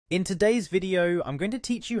In today's video, I'm going to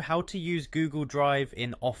teach you how to use Google Drive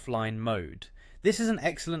in offline mode. This is an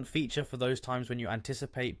excellent feature for those times when you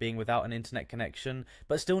anticipate being without an internet connection,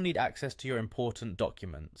 but still need access to your important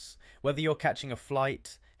documents. Whether you're catching a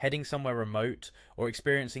flight, heading somewhere remote, or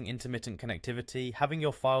experiencing intermittent connectivity, having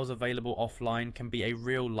your files available offline can be a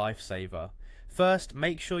real lifesaver. First,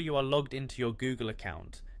 make sure you are logged into your Google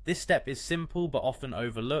account. This step is simple but often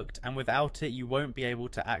overlooked, and without it you won't be able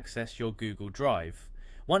to access your Google Drive.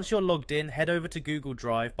 Once you're logged in, head over to Google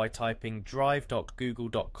Drive by typing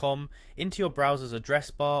drive.google.com into your browser's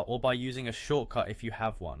address bar or by using a shortcut if you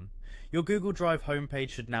have one. Your Google Drive homepage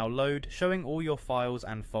should now load, showing all your files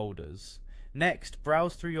and folders. Next,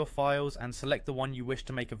 browse through your files and select the one you wish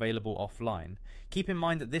to make available offline. Keep in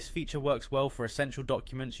mind that this feature works well for essential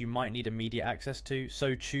documents you might need immediate access to,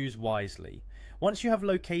 so choose wisely. Once you have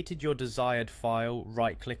located your desired file,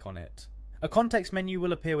 right-click on it. A context menu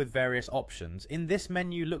will appear with various options. In this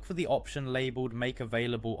menu, look for the option labelled Make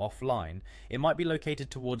Available Offline. It might be located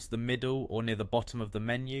towards the middle or near the bottom of the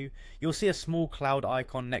menu. You'll see a small cloud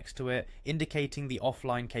icon next to it, indicating the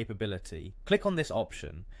offline capability. Click on this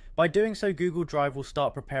option. By doing so, Google Drive will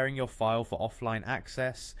start preparing your file for offline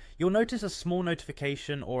access. You'll notice a small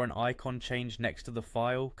notification or an icon change next to the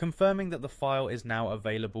file, confirming that the file is now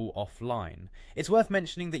available offline. It's worth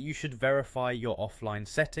mentioning that you should verify your offline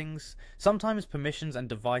settings. Sometimes permissions and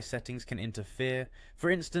device settings can interfere. For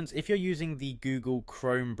instance, if you're using the Google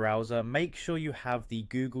Chrome browser, make sure you have the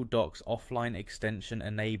Google Docs offline extension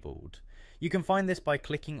enabled. You can find this by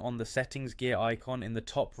clicking on the settings gear icon in the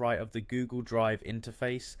top right of the Google Drive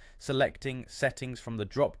interface, selecting Settings from the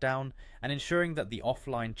drop-down, and ensuring that the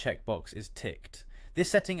offline checkbox is ticked. This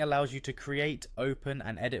setting allows you to create, open,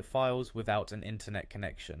 and edit files without an internet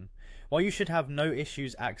connection. While you should have no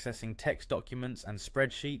issues accessing text documents and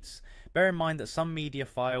spreadsheets, bear in mind that some media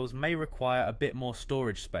files may require a bit more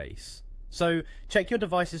storage space. So, check your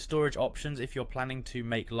device's storage options if you're planning to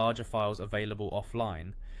make larger files available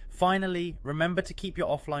offline. Finally, remember to keep your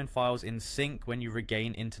offline files in sync when you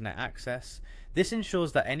regain internet access. This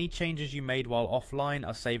ensures that any changes you made while offline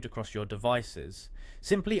are saved across your devices.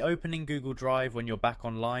 Simply opening Google Drive when you're back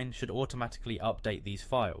online should automatically update these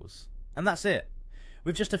files. And that's it.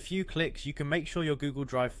 With just a few clicks, you can make sure your Google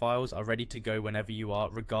Drive files are ready to go whenever you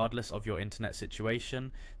are, regardless of your internet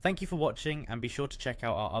situation. Thank you for watching, and be sure to check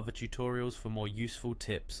out our other tutorials for more useful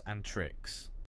tips and tricks.